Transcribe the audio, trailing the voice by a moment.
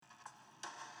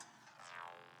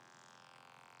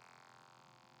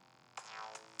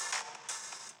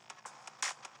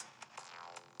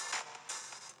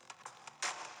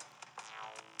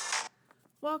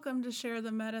Welcome to Share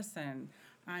the Medicine.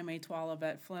 I'm Atwala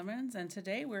Vet Flemons, and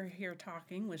today we're here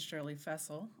talking with Shirley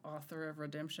Fessel, author of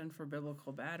Redemption for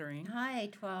Biblical Battering. Hi,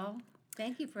 12.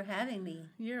 Thank you for having me.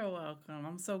 You're welcome.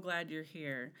 I'm so glad you're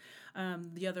here.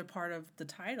 The other part of the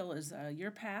title is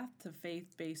Your Path to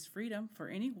Faith-Based Freedom for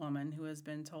Any Woman Who Has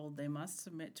Been Told They Must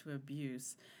Submit to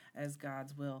Abuse as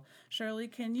God's Will. Shirley,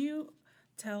 can you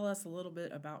tell us a little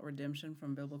bit about Redemption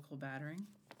from Biblical Battering?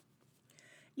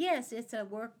 Yes, it's a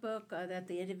workbook that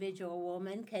the individual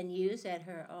woman can use at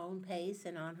her own pace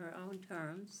and on her own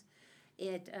terms.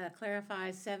 It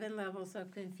clarifies 7 levels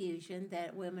of confusion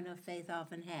that women of faith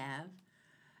often have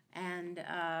and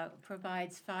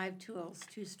provides 5 tools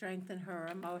to strengthen her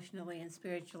emotionally and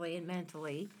spiritually and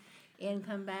mentally in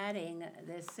combating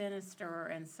this sinister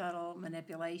and subtle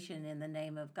manipulation in the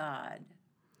name of God.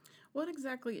 What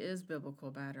exactly is biblical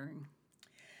battering?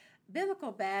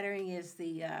 Biblical battering is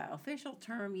the official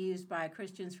term used by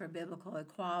Christians for biblical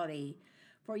equality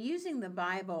for using the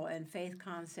Bible and faith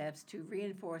concepts to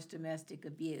reinforce domestic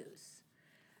abuse.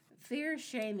 Fear,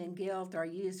 shame, and guilt are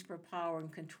used for power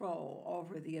and control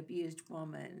over the abused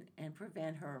woman and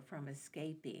prevent her from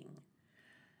escaping.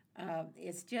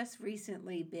 It's just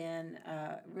recently been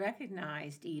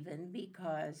recognized even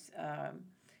because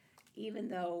even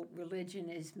though religion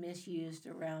is misused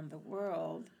around the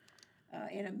world,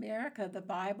 in America, the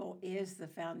Bible is the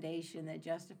foundation that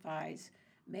justifies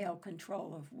male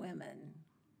control of women.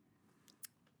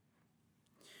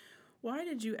 Why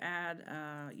did you add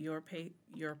your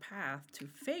path to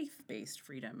faith-based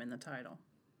freedom in the title?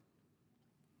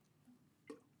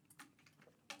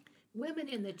 Women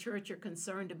in the church are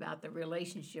concerned about the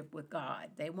relationship with God.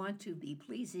 They want to be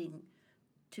pleasing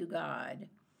to God.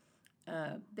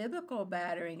 Biblical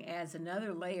battering adds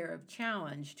another layer of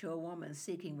challenge to a woman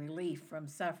seeking relief from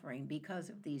suffering because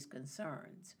of these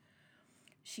concerns.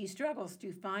 She struggles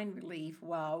to find relief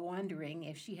while wondering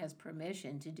if she has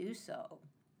permission to do so.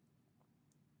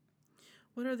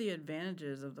 What are the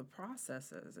advantages of the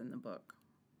processes in the book?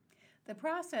 The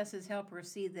processes help her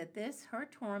see that her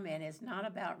torment is not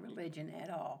about religion at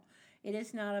all. It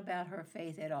is not about her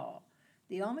faith at all.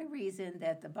 The only reason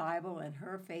that the Bible and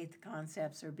her faith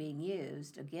concepts are being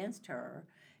used against her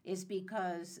is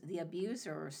because the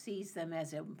abuser sees them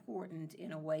as important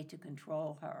in a way to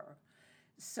control her.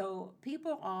 So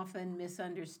people often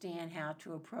misunderstand how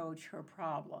to approach her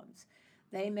problems.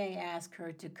 They may ask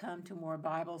her to come to more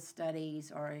Bible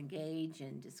studies or engage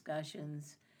in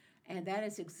discussions, and that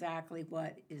is exactly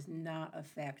what is not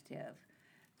effective.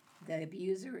 The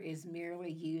abuser is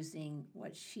merely using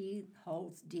what she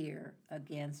holds dear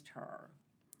against her.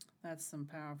 That's some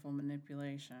powerful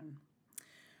manipulation.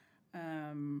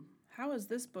 How is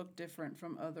this book different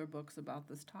from other books about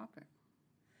this topic?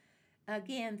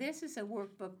 Again, this is a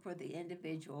workbook for the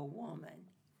individual woman.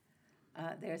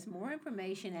 There's more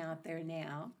information out there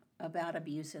now about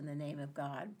abuse in the name of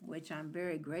God, which I'm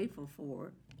very grateful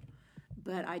for,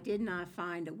 but I did not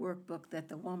find a workbook that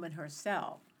the woman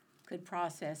herself could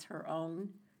process her own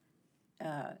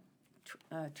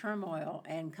turmoil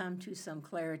and come to some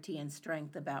clarity and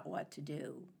strength about what to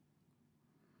do.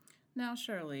 Now,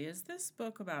 Shirley, is this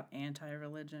book about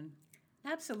anti-religion?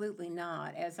 Absolutely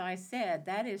not. As I said,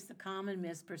 that is the common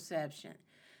misperception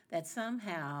that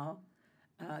somehow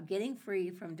getting free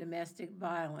from domestic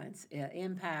violence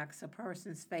impacts a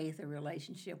person's faith or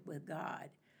relationship with God.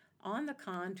 On the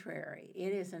contrary,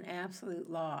 it is an absolute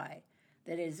lie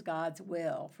that it is God's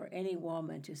will for any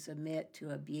woman to submit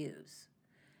to abuse.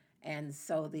 And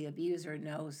so the abuser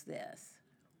knows this.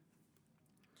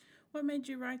 What made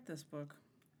you write this book?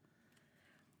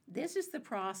 This is the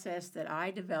process that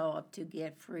I developed to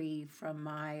get free from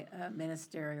my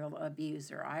ministerial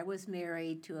abuser. I was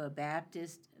married to a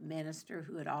Baptist minister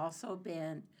who had also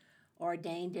been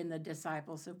ordained in the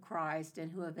Disciples of Christ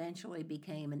and who eventually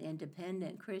became an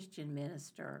independent Christian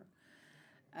minister.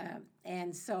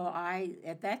 And so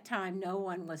at that time, no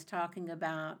one was talking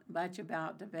much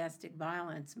about domestic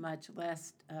violence, much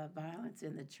less violence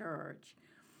in the church.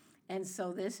 And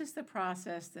so this is the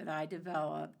process that I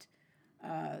developed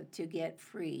to get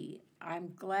free.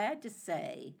 I'm glad to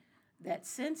say that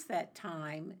since that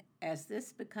time, as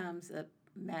this becomes a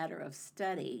matter of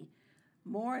study,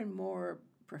 more and more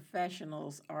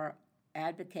professionals are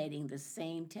advocating the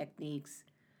same techniques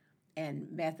and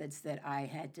methods that I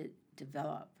had to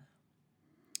develop.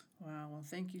 Wow, well,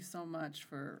 thank you so much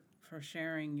for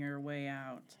sharing your way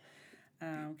out.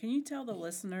 Can you tell the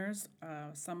listeners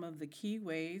some of the key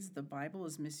ways the Bible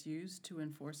is misused to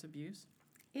enforce abuse?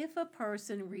 If a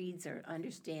person reads or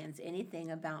understands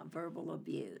anything about verbal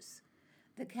abuse,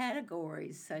 the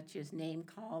categories such as name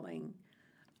calling,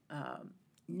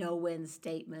 no-win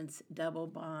statements, double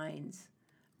binds,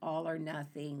 all or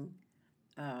nothing,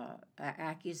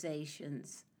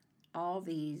 accusations. All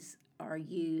these are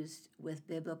used with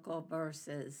biblical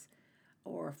verses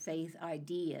or faith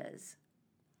ideas.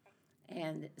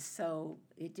 And so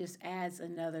it just adds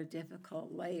another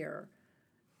difficult layer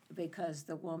because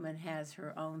the woman has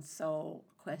her own soul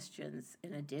questions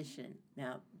in addition.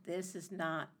 Now, this is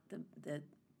not the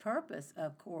purpose,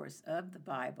 of course, of the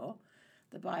Bible.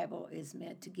 The Bible is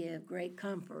meant to give great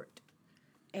comfort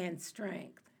and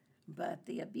strength, but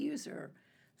the abuser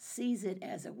sees it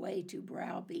as a way to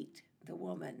browbeat the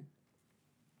woman.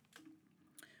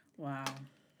 Wow,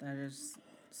 that is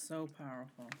so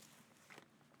powerful.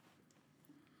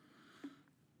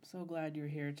 So glad you're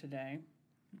here today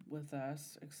with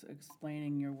us,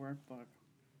 explaining your workbook.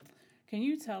 Can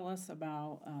you tell us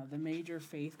about the major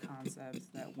faith concepts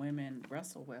that women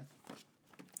wrestle with?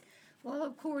 Well,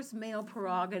 of course, male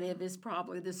prerogative is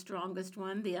probably the strongest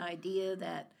one. The idea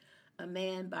that a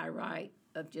man, by right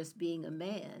of just being a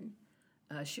man,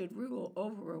 should rule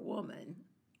over a woman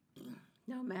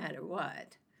no matter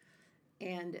what.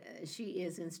 And she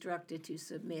is instructed to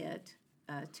submit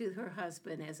to her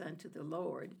husband as unto the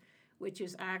Lord, which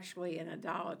is actually an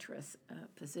idolatrous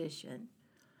position.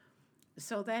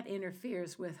 So that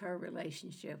interferes with her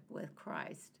relationship with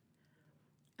Christ.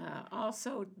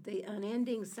 Also, the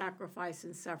unending sacrifice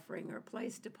and suffering are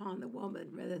placed upon the woman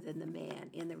rather than the man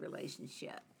in the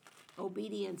relationship.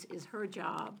 Obedience is her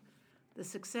job. The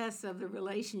success of the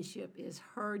relationship is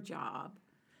her job.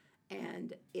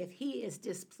 And if he is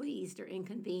displeased or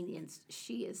inconvenienced,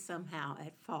 she is somehow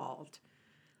at fault.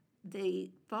 The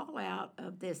fallout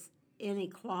of this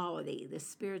inequality, this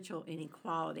spiritual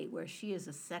inequality, where she is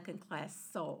a second-class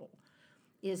soul,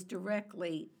 is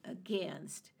directly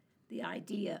against the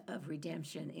idea of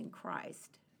redemption in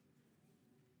Christ.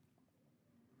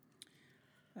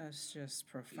 That's just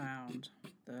profound,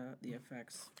 the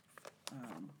effects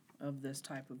of this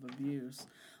type of abuse.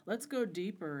 Let's go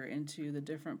deeper into the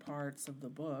different parts of the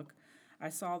book. I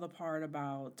saw the part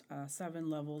about 7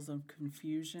 levels of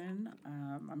confusion.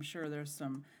 I'm sure there's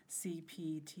some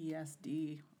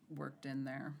CPTSD worked in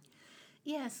there.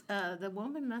 Yes, the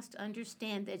woman must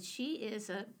understand that she is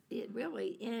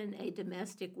really in a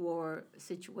domestic war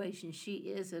situation. She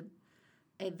is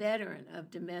a veteran of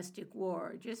domestic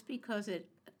war. Just because it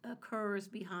occurs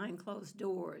behind closed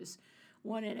doors,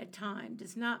 one at a time,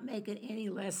 does not make it any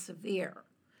less severe.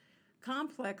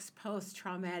 Complex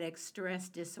post-traumatic stress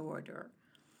disorder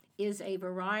is a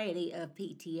variety of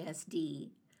PTSD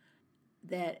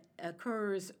that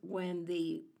occurs when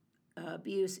the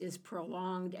abuse is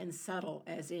prolonged and subtle,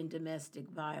 as in domestic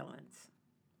violence.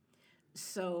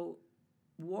 So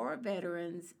war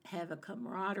veterans have a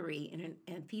camaraderie,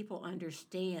 and people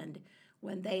understand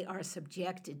when they are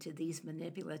subjected to these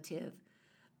manipulative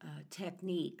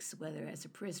techniques, whether as a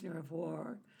prisoner of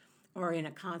war or in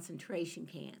a concentration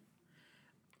camp.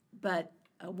 But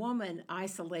a woman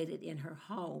isolated in her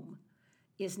home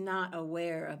is not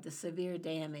aware of the severe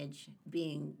damage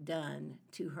being done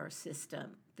to her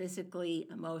system, physically,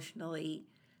 emotionally,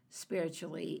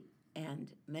 spiritually,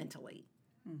 and mentally.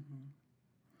 Mm-hmm.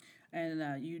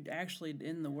 And you actually,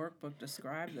 in the workbook,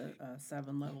 describe the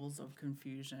 7 levels of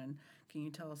confusion. Can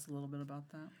you tell us a little bit about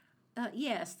that?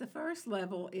 Yes, the first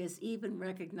level is even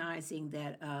recognizing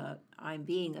that I'm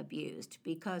being abused,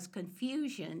 because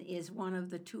confusion is one of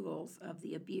the tools of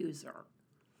the abuser.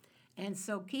 And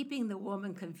so keeping the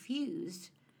woman confused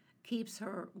keeps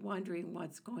her wondering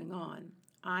what's going on.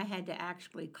 I had to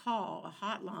actually call a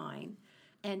hotline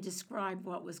and describe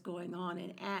what was going on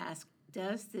and ask,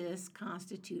 does this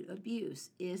constitute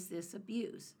abuse? Is this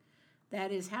abuse?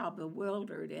 That is how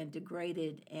bewildered and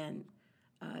degraded and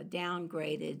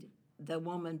downgraded the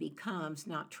woman becomes,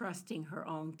 not trusting her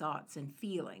own thoughts and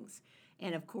feelings.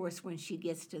 And of course, when she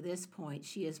gets to this point,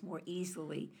 she is more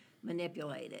easily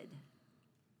manipulated.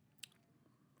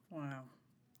 Wow.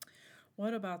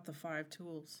 What about the 5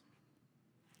 tools?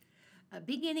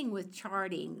 Beginning with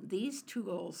charting, these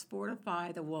tools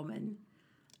fortify the woman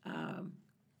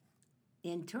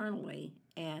internally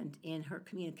and in her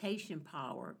communication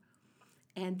power.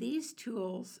 And these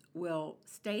tools will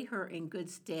stay her in good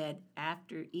stead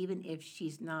after, even if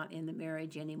she's not in the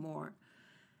marriage anymore.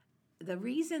 The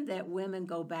reason that women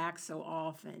go back so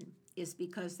often is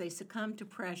because they succumb to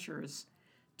pressures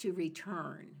to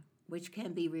return, which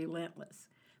can be relentless.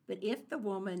 But if the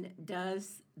woman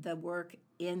does the work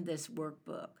in this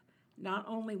workbook, not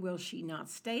only will she not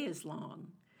stay as long,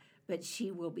 but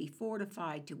she will be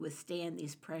fortified to withstand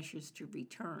these pressures to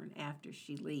return after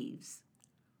she leaves.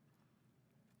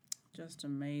 Just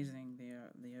amazing,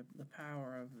 the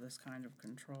power of this kind of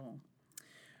control.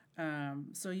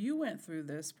 So you went through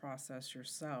this process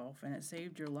yourself, and it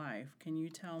saved your life. Can you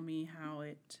tell me how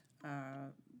it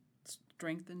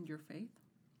strengthened your faith?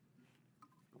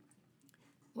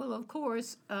 Well, of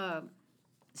course,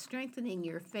 strengthening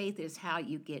your faith is how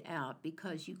you get out,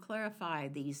 because you clarify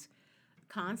these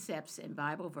concepts and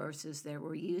Bible verses that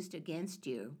were used against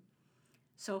you.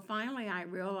 So finally, I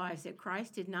realized that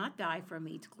Christ did not die for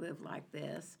me to live like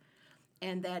this,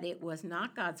 and that it was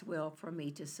not God's will for me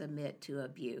to submit to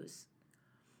abuse.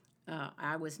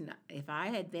 I was not, if I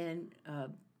had been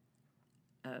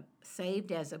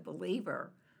saved as a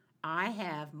believer, I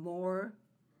have more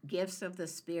gifts of the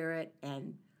Spirit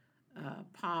and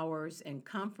powers and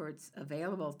comforts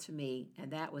available to me, and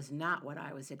that was not what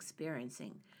I was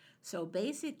experiencing. So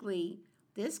basically,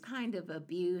 this kind of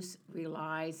abuse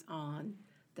relies on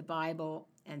the Bible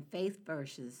and faith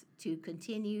verses to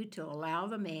continue to allow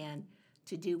the man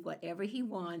to do whatever he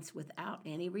wants without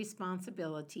any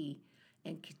responsibility,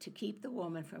 and to keep the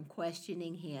woman from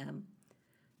questioning him.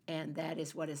 And that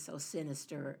is what is so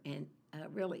sinister and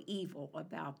really evil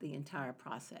about the entire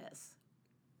process.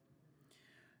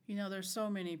 You know, there's so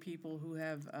many people who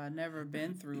have never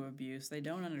been through abuse. They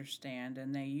don't understand,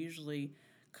 and they usually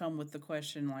come with the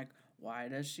question like, why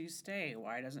does she stay?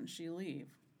 Why doesn't she leave?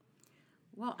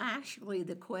 Well, actually,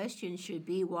 the question should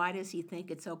be, why does he think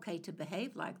it's okay to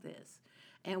behave like this?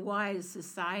 And why is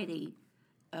society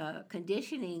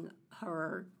conditioning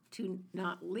her to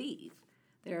not leave?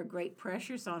 There are great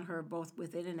pressures on her, both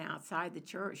within and outside the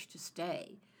church, to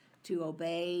stay, to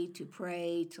obey, to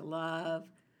pray, to love.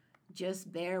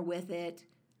 Just bear with it.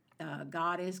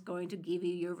 God is going to give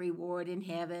you your reward in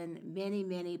heaven. Many,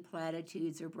 many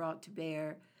platitudes are brought to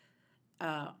bear.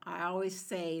 I always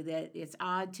say that it's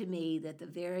odd to me that the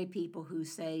very people who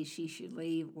say she should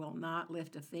leave will not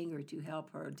lift a finger to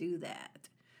help her do that.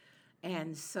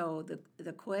 And so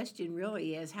the question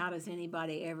really is, how does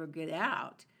anybody ever get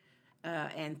out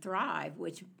and thrive,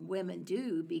 which women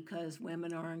do, because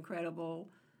women are incredible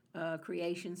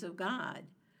creations of God.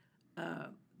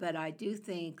 But I do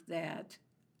think that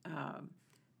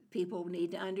people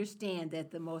need to understand that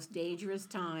the most dangerous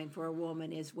time for a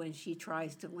woman is when she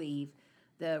tries to leave.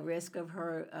 The risk of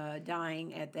her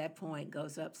dying at that point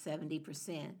goes up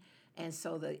 70%. And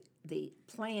so the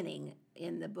planning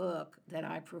in the book that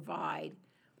I provide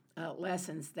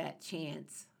lessens that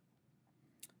chance.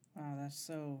 Wow,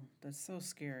 that's so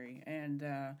scary. And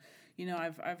you know,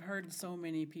 I've heard so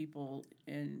many people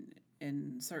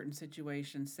in certain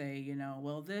situations say, you know,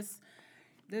 well, this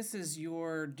is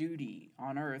your duty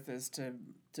on earth, is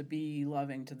to be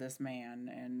loving to this man,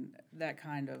 and that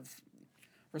kind of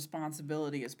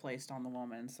responsibility is placed on the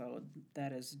woman. So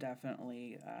that is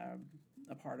definitely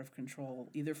a part of control,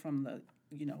 either from the,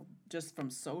 you know, just from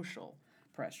social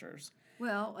pressures.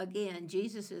 Well, again,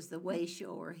 Jesus is the way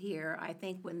shower here. I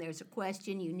think when there's a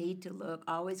question, you need to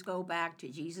always go back to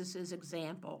Jesus'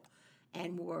 example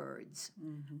and words.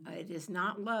 Mm-hmm. It is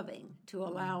not loving to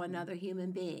allow another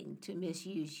human being to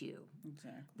misuse you.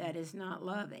 Exactly. That is not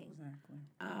loving. Exactly.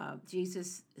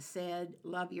 Jesus said,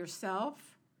 love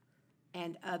yourself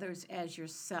and others as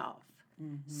yourself.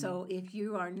 Mm-hmm. So if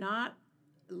you are not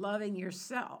loving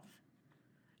yourself,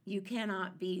 you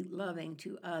cannot be loving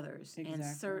to others. Exactly. And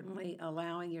certainly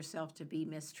allowing yourself to be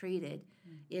mistreated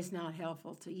is not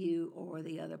helpful to you or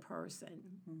the other person.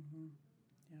 Mm-hmm.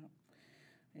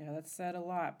 Yeah, that's said a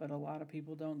lot, but a lot of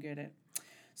people don't get it.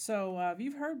 So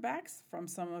you've heard back from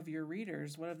some of your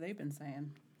readers. What have they been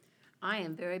saying? I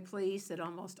am very pleased that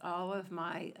almost all of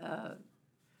my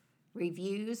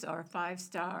reviews are 5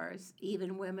 stars,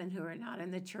 even women who are not in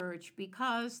the church,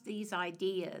 because these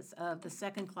ideas of the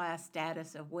second-class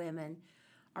status of women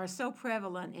are so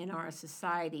prevalent in our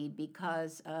society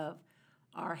because of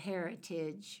our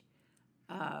heritage.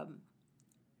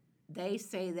 They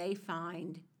say they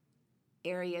find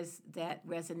areas that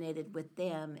resonated with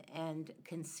them and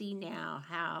can see now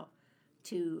how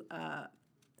to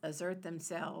assert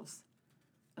themselves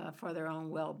for their own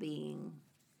well-being.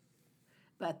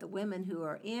 But the women who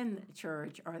are in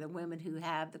church, or the women who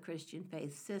have the Christian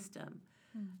faith system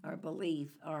or belief,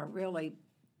 are really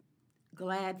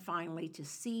glad finally to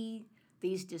see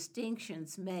these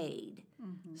distinctions made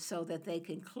so that they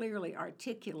can clearly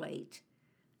articulate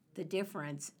the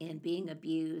difference in being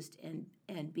abused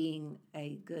and being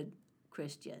a good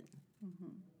Christian.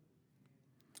 Mm-hmm.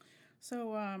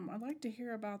 So I'd like to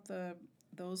hear about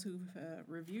those who've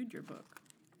reviewed your book.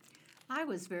 I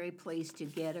was very pleased to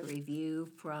get a review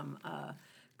from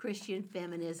Christian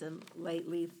Feminism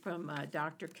lately from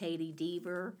Dr. Katie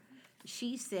Deaver.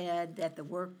 She said that the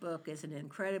workbook is an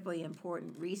incredibly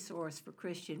important resource for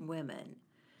Christian women.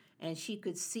 and she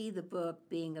could see the book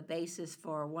being a basis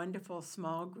for a wonderful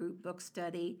small group book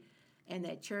study, and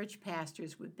that church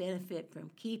pastors would benefit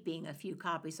from keeping a few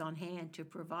copies on hand to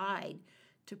provide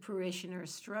to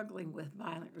parishioners struggling with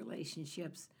violent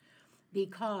relationships,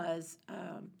 because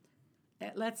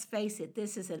let's face it,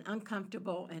 this is an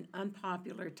uncomfortable and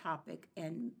unpopular topic,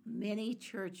 and many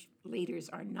church leaders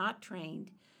are not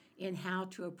trained in how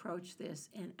to approach this.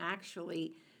 And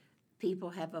actually,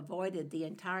 people have avoided the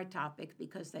entire topic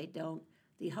because they don't.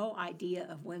 The whole idea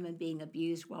of women being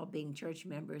abused while being church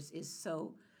members is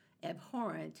so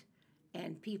abhorrent,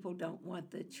 and people don't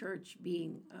want the church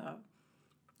being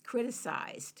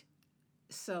criticized.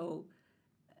 So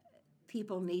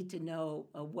people need to know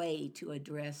a way to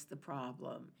address the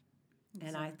problem. Exactly.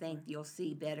 And I think you'll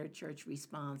see better church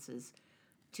responses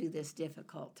to this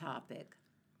difficult topic.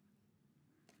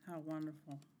 How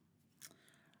wonderful.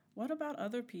 What about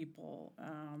other people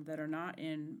that are not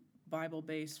in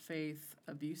Bible-based faith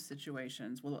abuse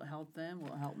situations? Will it help them?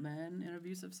 Will it help men in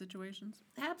abusive situations?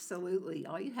 Absolutely.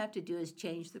 All you have to do is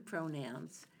change the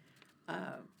pronouns,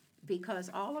 because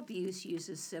all abuse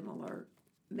uses similar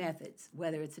methods,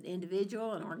 whether it's an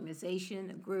individual, an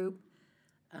organization, a group.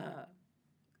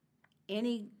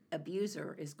 Any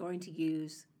abuser is going to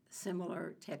use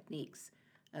similar techniques.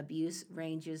 Abuse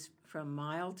ranges from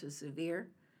mild to severe,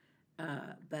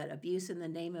 but abuse in the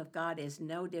name of God is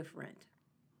no different.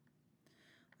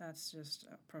 That's just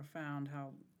profound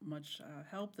how much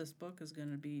help this book is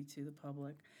going to be to the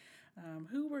public.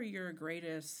 Who were your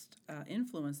greatest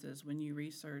influences when you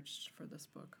researched for this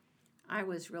book? I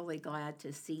was really glad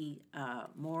to see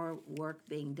more work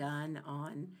being done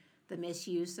on the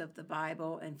misuse of the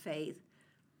Bible and faith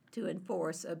to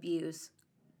enforce abuse.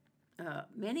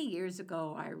 Many years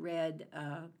ago, I read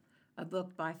a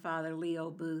book by Father Leo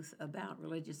Booth about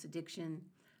religious addiction.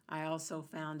 I also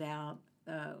found out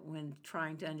when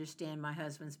trying to understand my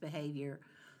husband's behavior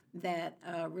that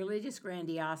religious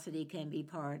grandiosity can be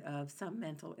part of some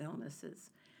mental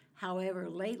illnesses. However,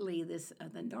 lately,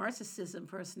 the narcissism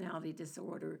personality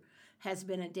disorder has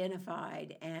been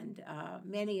identified, and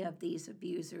many of these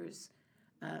abusers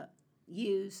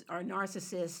are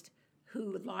narcissists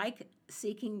who like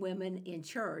seeking women in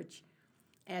church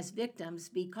as victims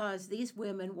because these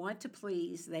women want to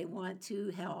please, they want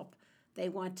to help, they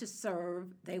want to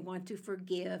serve, they want to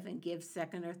forgive and give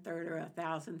second or third or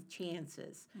 1,000th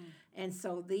chances. And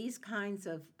so these kinds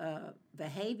of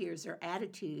behaviors or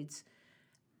attitudes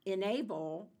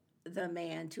enable the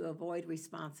man to avoid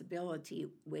responsibility,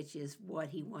 which is what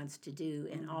he wants to do,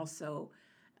 and also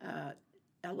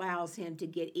allows him to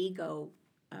get ego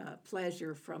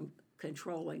pleasure from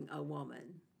controlling a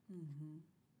woman. Mm-hmm.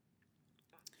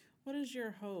 What is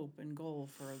your hope and goal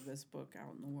for this book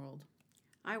out in the world?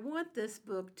 I want this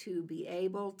book to be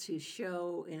able to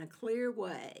show in a clear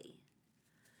way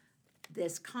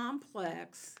the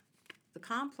complex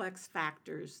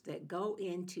factors that go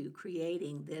into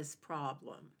creating this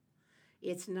problem.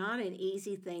 It's not an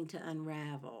easy thing to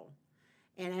unravel.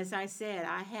 And as I said,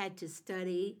 I had to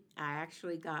study. I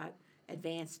actually got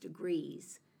advanced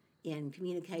degrees in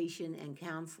communication and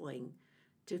counseling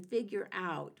to figure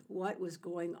out what was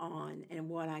going on and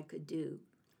what I could do.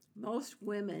 Most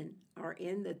women are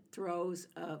in the throes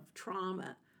of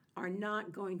trauma, are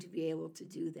not going to be able to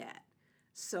do that.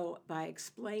 So by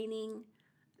explaining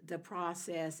the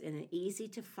process in an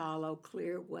easy-to-follow,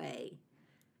 clear way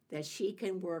that she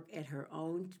can work at her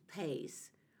own pace,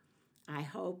 I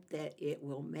hope that it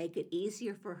will make it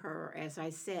easier for her, as I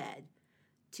said,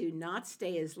 to not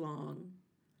stay as long,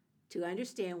 to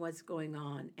understand what's going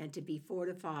on, and to be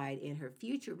fortified in her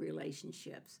future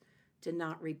relationships, to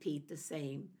not repeat the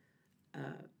same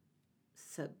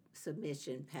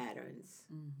submission patterns.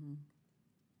 Mm-hmm.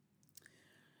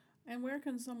 And where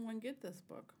can someone get this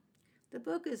book? The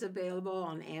book is available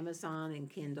on Amazon and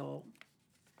Kindle.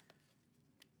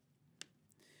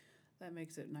 That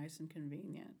makes it nice and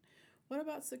convenient. What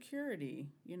about security?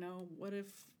 What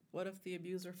if the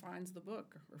abuser finds the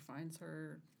book or finds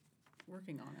her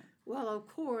working on it? Well, of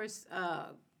course,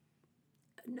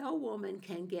 no woman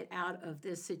can get out of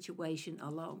this situation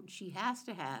alone. She has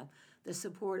to have the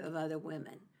support of other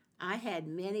women. I had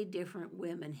many different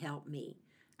women help me.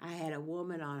 I had a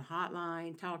woman on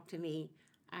hotline talk to me.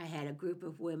 I had a group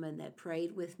of women that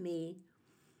prayed with me.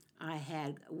 I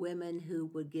had women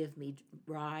who would give me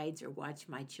rides or watch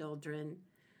my children.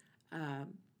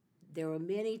 There were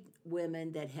many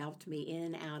women that helped me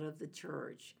in and out of the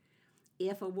church.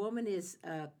 If a woman is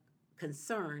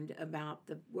concerned about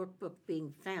the workbook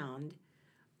being found,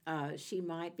 she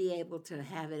might be able to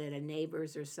have it at a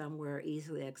neighbor's or somewhere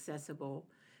easily accessible.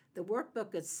 The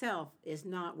workbook itself is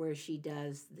not where she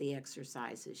does the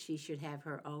exercises. She should have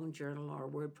her own journal or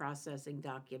word processing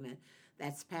document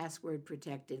that's password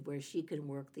protected where she can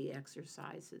work the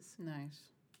exercises. Nice.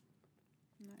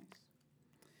 Nice.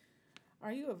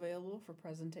 Are you available for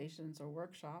presentations or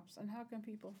workshops, and how can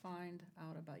people find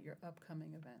out about your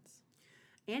upcoming events?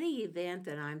 Any event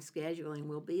that I'm scheduling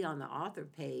will be on the author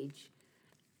page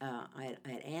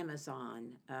at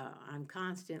Amazon. I'm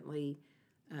constantly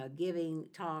giving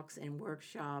talks and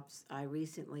workshops. I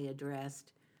recently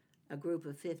addressed a group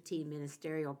of 15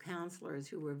 ministerial counselors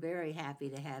who were very happy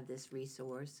to have this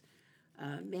resource.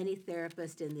 Many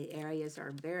therapists in the areas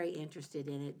are very interested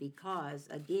in it because,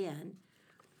 again,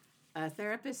 a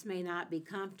therapist may not be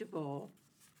comfortable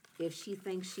if she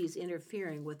thinks she's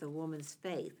interfering with a woman's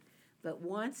faith. But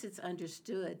once it's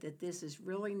understood that this is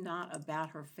really not about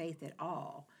her faith at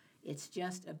all, it's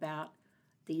just about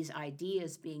these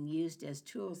ideas being used as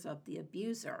tools of the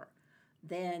abuser,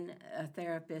 then a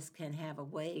therapist can have a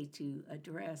way to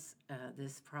address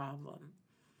this problem.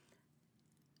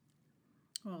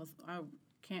 Well, I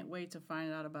can't wait to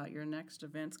find out about your next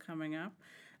events coming up.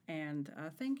 And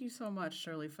thank you so much,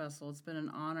 Shirley Fessel. It's been an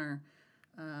honor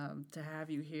to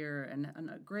have you here, and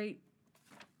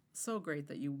so great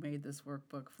that you made this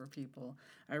workbook for people.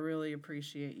 I really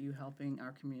appreciate you helping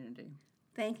our community.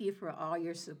 Thank you for all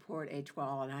your support,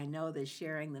 Etoile, and I know that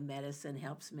sharing the medicine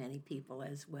helps many people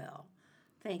as well.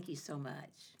 Thank you so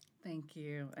much. Thank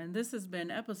you. And this has been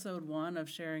episode 1 of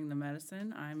Sharing the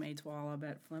Medicine. I'm Etoile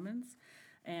Abet Flemons,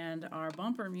 and our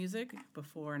bumper music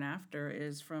before and after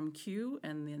is from Q,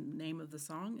 and the name of the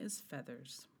song is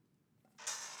Feathers.